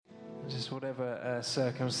Just whatever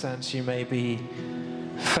circumstance you may be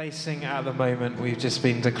facing at the moment, we've just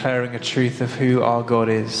been declaring a truth of who our God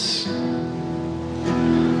is.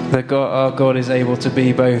 That our God is able to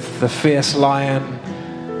be both the fierce lion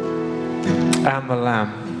and the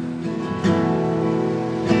lamb.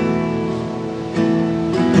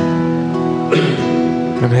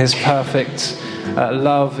 And his perfect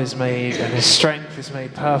love is made, and his strength is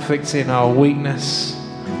made perfect in our weakness.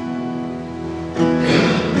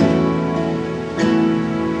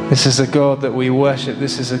 This is a God that we worship.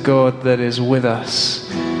 This is a God that is with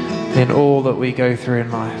us in all that we go through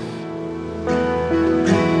in life.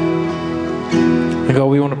 And God,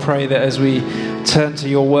 we want to pray that as we turn to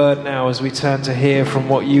your word now, as we turn to hear from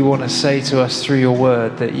what you want to say to us through your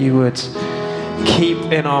word, that you would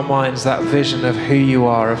keep in our minds that vision of who you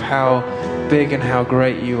are, of how big and how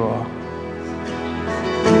great you are.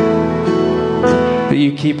 That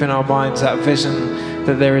you keep in our minds that vision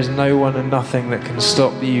that there is no one and nothing that can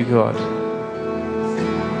stop you, God.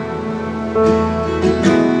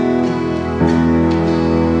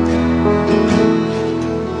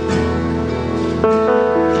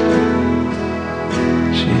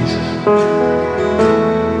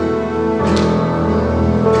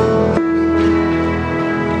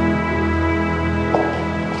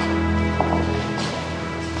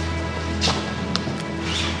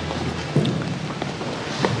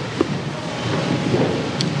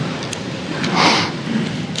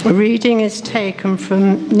 The reading is taken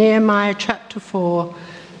from Nehemiah chapter 4,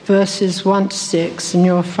 verses 1 to 6, and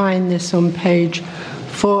you'll find this on page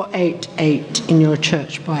 488 in your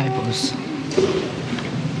church Bibles.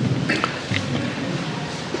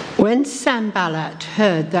 When Sanballat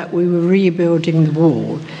heard that we were rebuilding the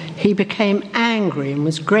wall, he became angry and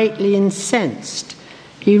was greatly incensed.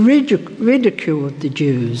 He ridiculed the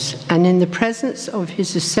Jews, and in the presence of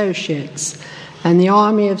his associates and the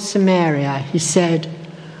army of Samaria, he said,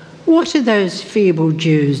 "What are those feeble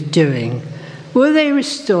Jews doing? Will they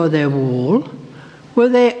restore their wall? Will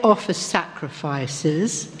they offer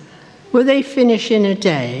sacrifices? Will they finish in a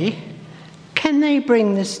day? Can they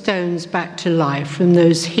bring the stones back to life from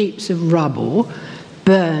those heaps of rubble,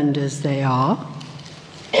 burned as they are?"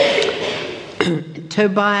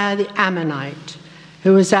 Tobiah the Ammonite,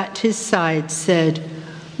 who was at his side, said,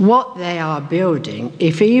 "What they are building,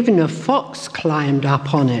 if even a fox climbed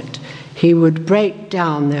up on it, he would break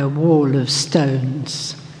down their wall of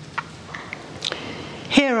stones."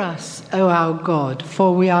 Hear us, O our God,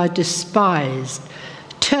 for we are despised.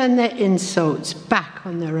 Turn their insults back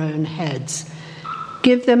on their own heads.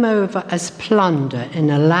 Give them over as plunder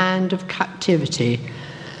in a land of captivity.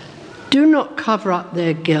 Do not cover up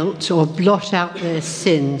their guilt or blot out their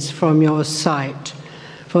sins from your sight,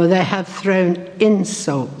 for they have thrown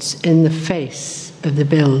insults in the face of the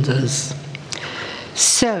builders.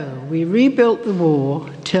 So we rebuilt the wall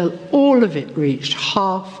till all of it reached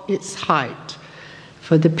half its height,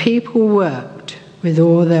 for the people worked with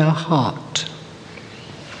all their heart.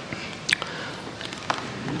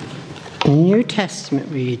 In the New Testament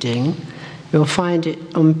reading, you'll find it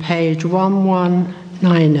on page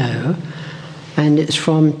 1190, and it's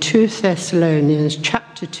from 2 Thessalonians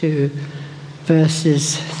chapter 2,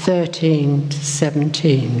 verses 13 to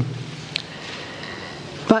 17.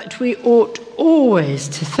 But we ought always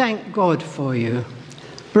to thank God for you,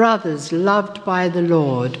 brothers loved by the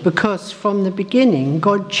Lord, because from the beginning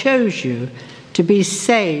God chose you to be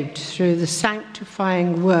saved through the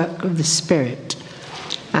sanctifying work of the Spirit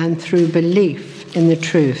and through belief in the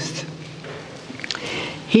truth.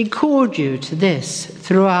 He called you to this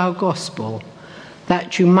through our gospel,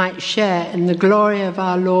 that you might share in the glory of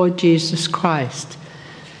our Lord Jesus Christ.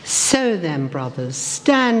 So then, brothers,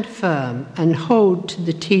 stand firm and hold to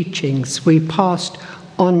the teachings we passed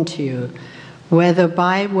on to you, whether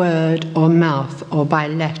by word or mouth or by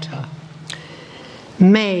letter.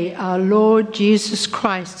 May our Lord Jesus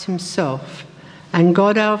Christ himself and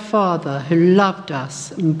God our Father, who loved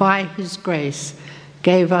us and by his grace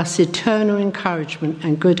gave us eternal encouragement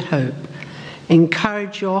and good hope,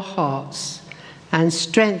 encourage your hearts and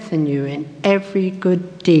strengthen you in every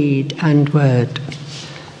good deed and word.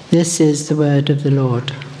 This is the word of the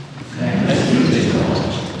Lord.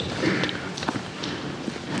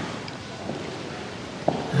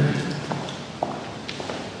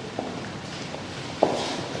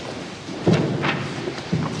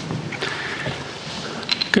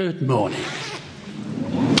 Good morning.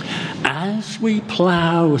 As we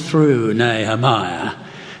plough through Nehemiah,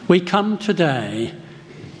 we come today,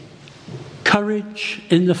 courage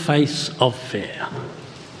in the face of fear.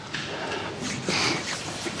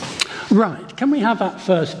 Right, can we have that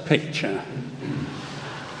first picture?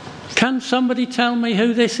 Can somebody tell me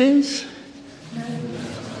who this is?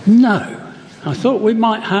 No. I thought we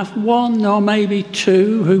might have one or maybe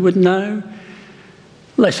two who would know.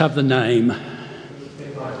 Let's have the name.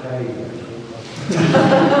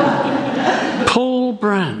 Paul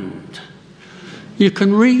Brand. You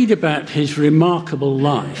can read about his remarkable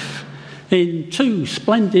life in two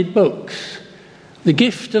splendid books. The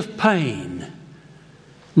Gift of Pain,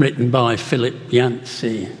 written by Philip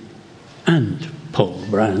Yancey and Paul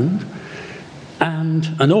Brand,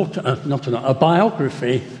 and a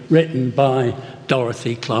biography written by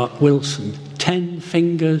Dorothy Clark Wilson, 10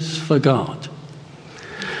 Fingers for God.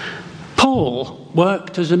 Paul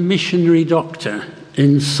worked as a missionary doctor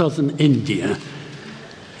in southern India,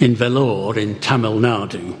 in Vellore in Tamil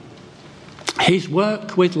Nadu. His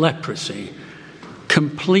work with leprosy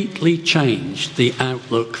completely changed the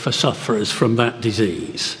outlook for sufferers from that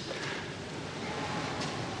disease.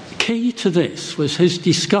 Key to this was his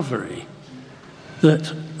discovery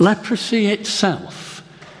that leprosy itself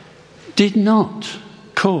did not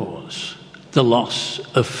cause the loss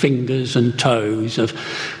of fingers and toes, of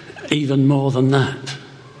even more than that.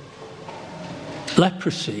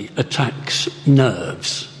 Leprosy attacks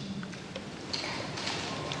nerves.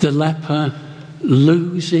 The leper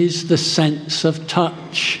loses the sense of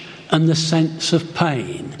touch and the sense of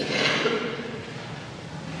pain.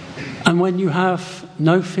 And when you have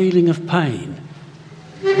no feeling of pain,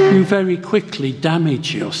 you very quickly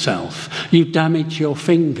damage yourself. You damage your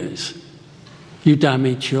fingers. You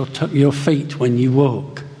damage your feet when you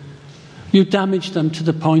walk. You damage them to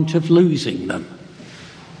the point of losing them.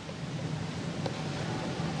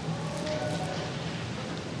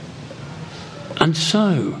 And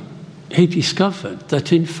so he discovered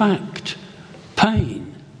that, in fact,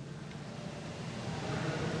 pain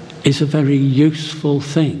is a very useful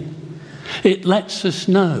thing. It lets us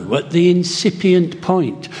know at the incipient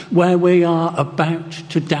point where we are about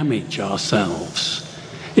to damage ourselves.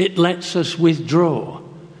 It lets us withdraw.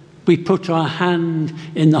 We put our hand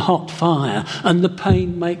in the hot fire and the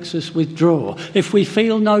pain makes us withdraw. If we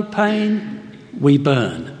feel no pain, we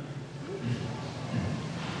burn.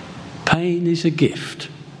 Pain is a gift.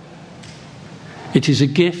 It is a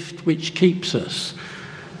gift which keeps us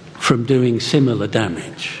from doing similar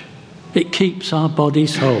damage. It keeps our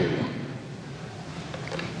bodies whole.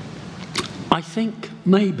 I think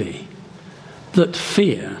maybe that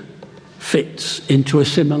fear fits into a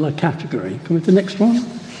similar category. Come with the next one.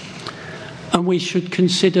 And we should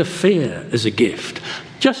consider fear as a gift.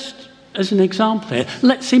 Just as an example here,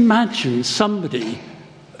 let's imagine somebody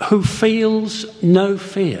who feels no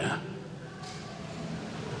fear,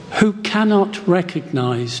 who cannot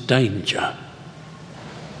recognise danger.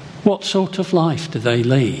 What sort of life do they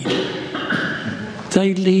lead?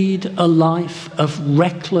 They lead a life of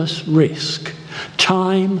reckless risk,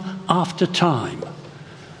 time after time.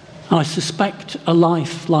 I suspect a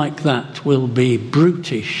life like that will be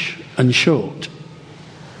brutish and short.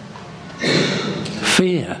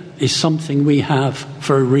 Fear is something we have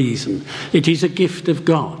for a reason. It is a gift of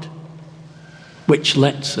God which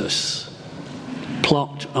lets us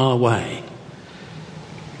plot our way.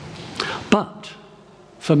 But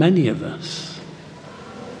for many of us,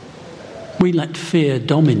 we let fear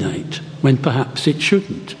dominate when perhaps it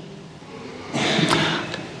shouldn't.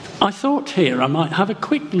 I thought here I might have a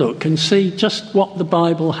quick look and see just what the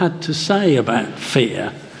Bible had to say about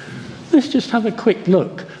fear. Let's just have a quick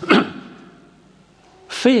look.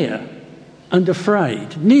 Fear and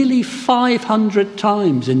afraid, nearly 500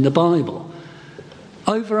 times in the Bible.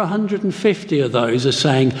 Over 150 of those are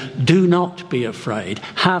saying, do not be afraid,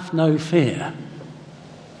 have no fear.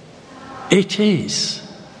 It is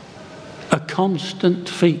a constant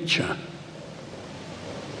feature.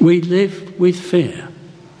 We live with fear.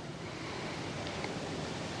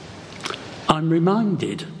 I'm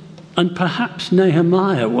reminded, and perhaps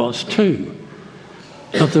Nehemiah was too,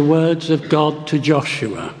 of the words of God to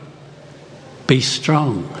Joshua. Be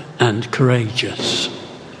strong and courageous.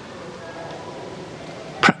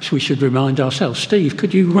 Perhaps we should remind ourselves. Steve,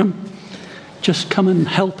 could you just come and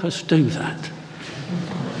help us do that?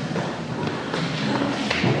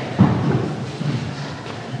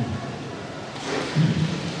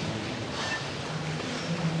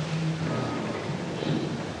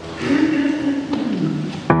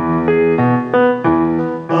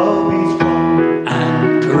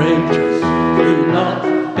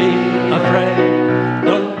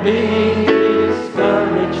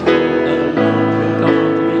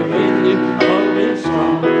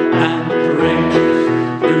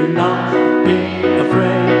 Be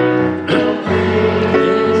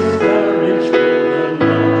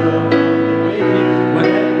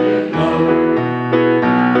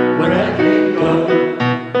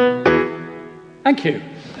Thank you.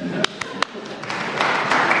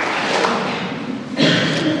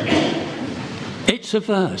 It's a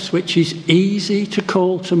verse which is easy to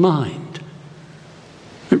call to mind.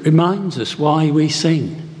 It reminds us why we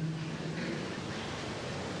sing.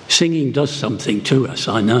 Singing does something to us,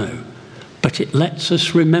 I know, but it lets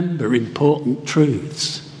us remember important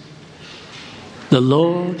truths. The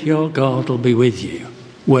Lord your God will be with you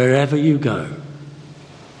wherever you go.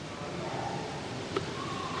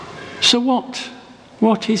 So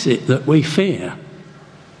what is it that we fear?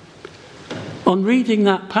 On reading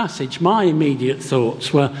that passage, my immediate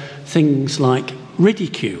thoughts were things like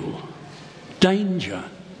ridicule, danger,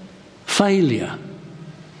 failure.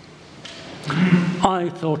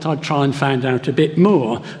 I thought I'd try and find out a bit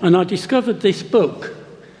more, and I discovered this book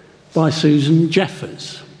by Susan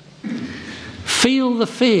Jeffers. Feel the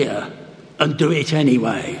fear and do it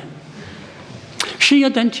anyway. She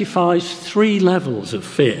identifies 3 levels of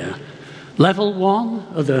fear. Level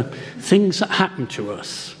 1 are the things that happen to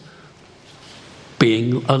us.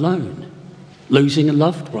 Being alone, losing a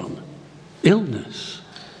loved one, illness,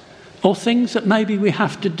 or things that maybe we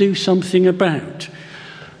have to do something about.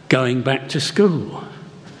 Going back to school,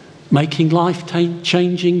 making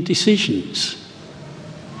life-changing decisions,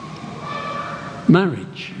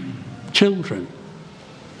 marriage, children,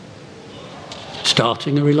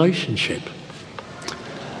 starting a relationship.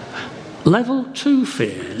 Level 2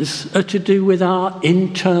 fears are to do with our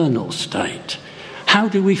internal state. How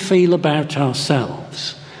do we feel about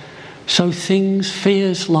ourselves? So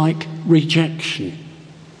fears like rejection,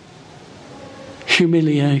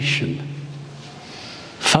 humiliation,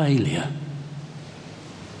 failure.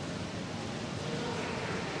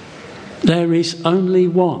 There is only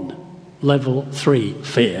one level 3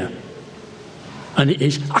 fear, and it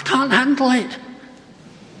is, I can't handle it.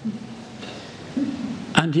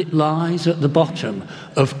 And it lies at the bottom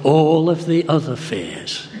of all of the other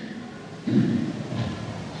fears.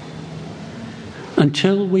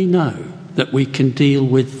 Until we know that we can deal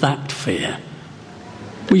with that fear,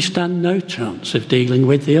 we stand no chance of dealing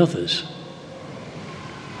with the others.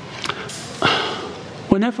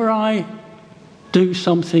 Whenever I do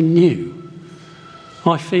something new,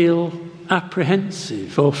 I feel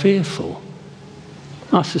apprehensive or fearful.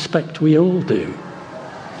 I suspect we all do.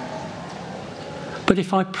 But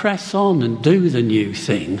if I press on and do the new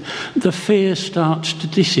thing, the fear starts to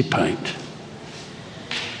dissipate.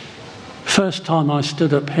 First time I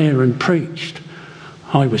stood up here and preached,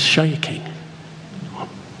 I was shaking.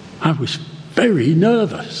 I was very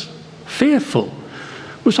nervous, fearful.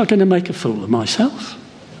 Was I going to make a fool of myself?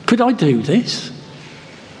 Could I do this?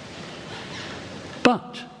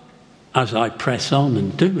 But as I press on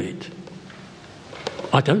and do it,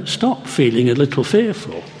 I don't stop feeling a little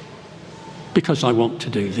fearful because I want to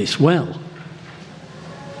do this well.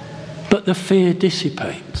 But the fear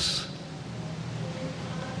dissipates.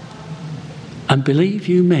 And believe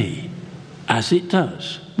you me, as it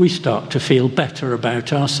does, we start to feel better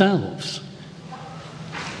about ourselves.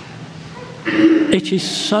 It is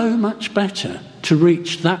so much better to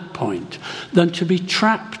reach that point than to be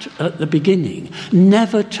trapped at the beginning,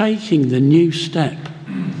 never taking the new step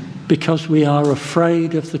because we are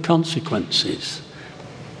afraid of the consequences.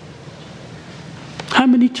 How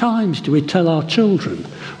many times do we tell our children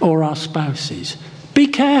or our spouses, be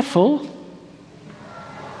careful?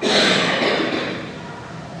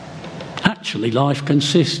 Actually, life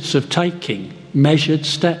consists of taking measured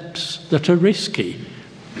steps that are risky.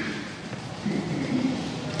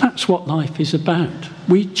 That's what life is about.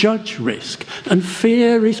 We judge risk, and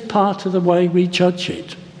fear is part of the way we judge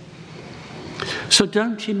it. So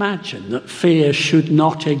don't imagine that fear should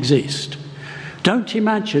not exist. Don't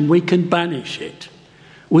imagine we can banish it.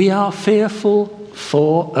 We are fearful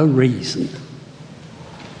for a reason.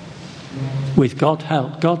 With God's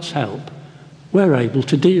help, we're able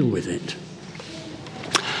to deal with it.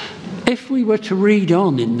 If we were to read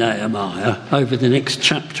on in Nehemiah over the next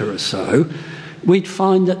chapter or so, we'd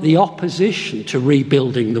find that the opposition to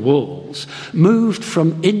rebuilding the walls moved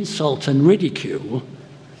from insult and ridicule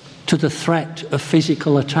to the threat of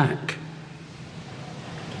physical attack.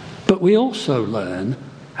 But we also learn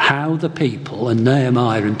how the people, and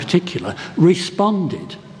Nehemiah in particular,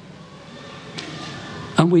 responded.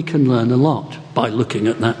 And we can learn a lot by looking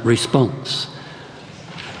at that response.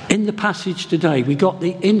 In the passage today, we got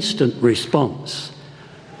the instant response.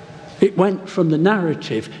 It went from the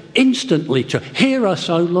narrative instantly to, hear us,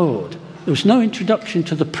 O Lord. There was no introduction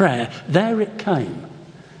to the prayer. There it came.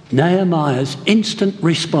 Nehemiah's instant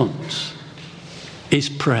response is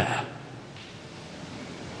prayer.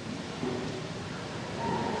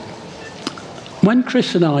 When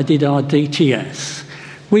Chris and I did our DTS,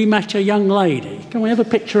 we met a young lady. Can we have a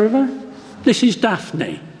picture of her? This is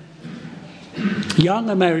Daphne. Young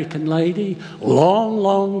American lady,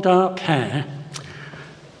 long dark hair.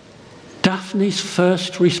 Daphne's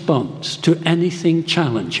first response to anything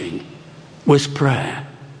challenging was prayer.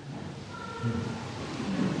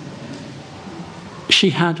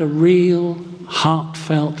 She had a real,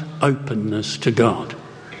 heartfelt openness to God.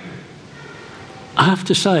 I have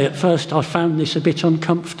to say, at first I found this a bit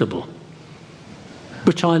uncomfortable.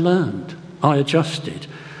 But I learned, I adjusted,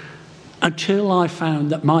 until I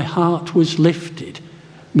found that my heart was lifted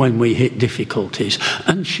when we hit difficulties,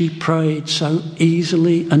 and she prayed so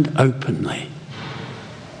easily and openly.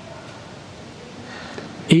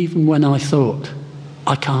 Even when I thought,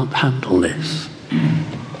 I can't handle this,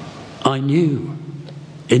 I knew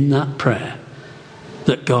in that prayer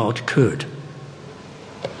that God could.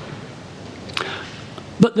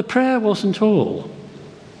 But the prayer wasn't all.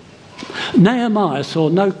 Nehemiah saw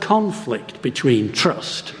no conflict between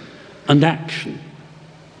trust and action,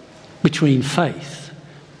 between faith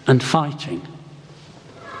and fighting.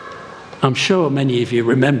 I'm sure many of you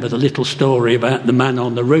remember the little story about the man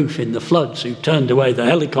on the roof in the floods who turned away the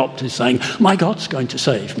helicopter saying, "My God's going to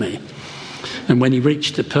save me." And when he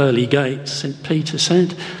reached the pearly gates, St. Peter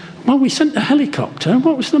said, "Well, we sent the helicopter.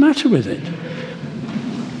 What was the matter with it?"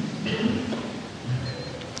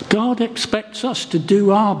 God expects us to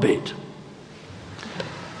do our bit.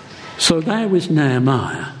 So there was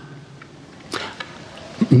Nehemiah,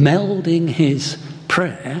 melding his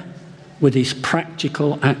prayer with his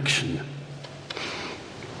practical action.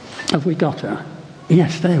 Have we got her?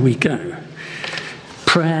 Yes, there we go.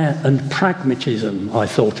 Prayer and pragmatism, I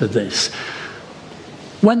thought of this.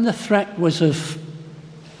 When the threat was of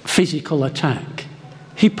physical attack,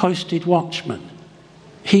 he posted watchmen.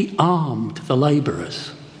 He armed the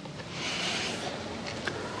labourers.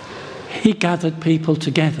 He gathered people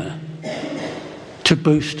together to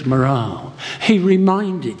boost morale. He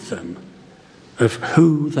reminded them of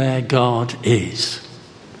who their God is.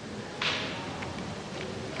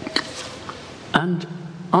 And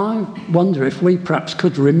I wonder if we perhaps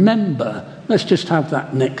could remember, let's just have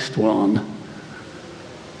that next one.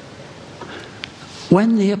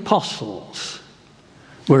 When the apostles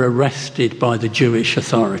were arrested by the Jewish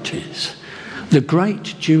authorities, the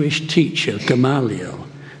great Jewish teacher Gamaliel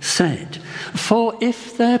said, "For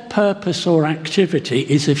if their purpose or activity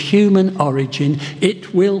is of human origin,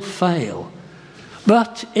 it will fail.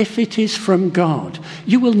 But if it is from God,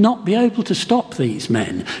 you will not be able to stop these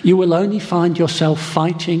men. You will only find yourself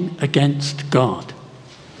fighting against God."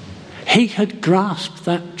 He had grasped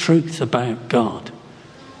that truth about God.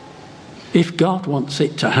 If God wants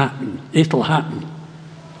it to happen, it'll happen.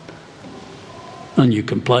 And you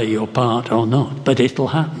can play your part or not, but it'll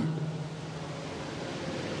happen.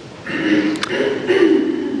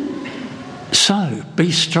 So,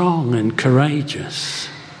 be strong and courageous.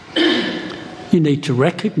 You need to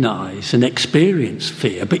recognise and experience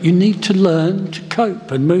fear, but you need to learn to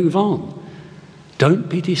cope and move on. Don't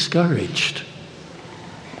be discouraged.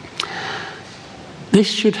 This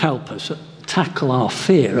should help us tackle our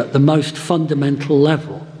fear at the most fundamental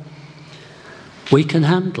level. We can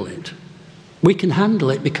handle it. We can handle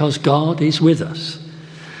it because God is with us.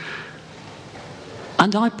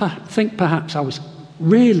 And I think perhaps I was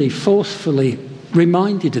really forcefully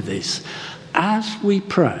reminded of this. As we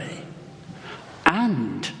pray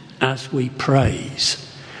and as we praise,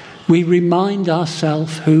 we remind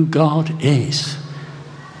ourselves who God is.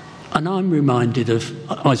 And I'm reminded of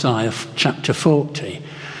Isaiah chapter 40,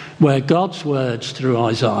 where God's words through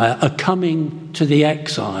Isaiah are coming to the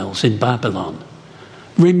exiles in Babylon,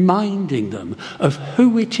 reminding them of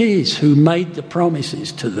who it is who made the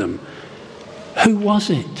promises to them. Who was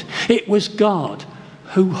it? It was God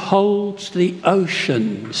who holds the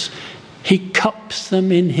oceans. He cups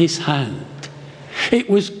them in his hand. It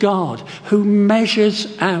was God who measures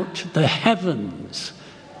out the heavens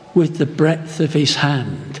with the breadth of his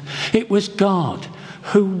hand. It was God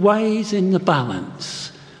who weighs in the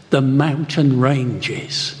balance the mountain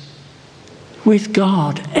ranges. With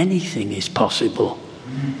God, anything is possible.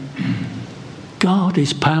 God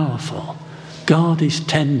is powerful. God is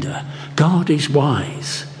tender. God is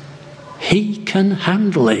wise. He can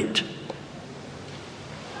handle it.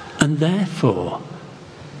 And therefore,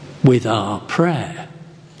 with our prayer,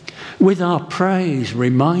 with our praise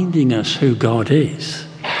reminding us who God is,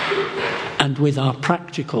 and with our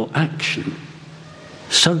practical action,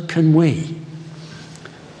 so can we.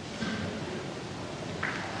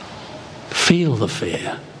 Feel the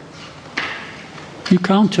fear. You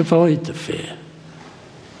can't avoid the fear.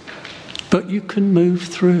 But you can move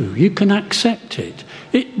through. You can accept it.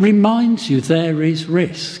 It reminds you there is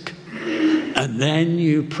risk. And then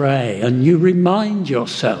you pray and you remind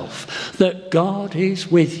yourself that God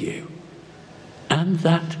is with you and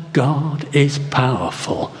that God is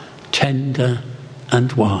powerful, tender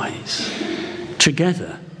and wise.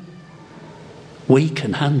 Together, we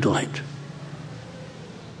can handle it.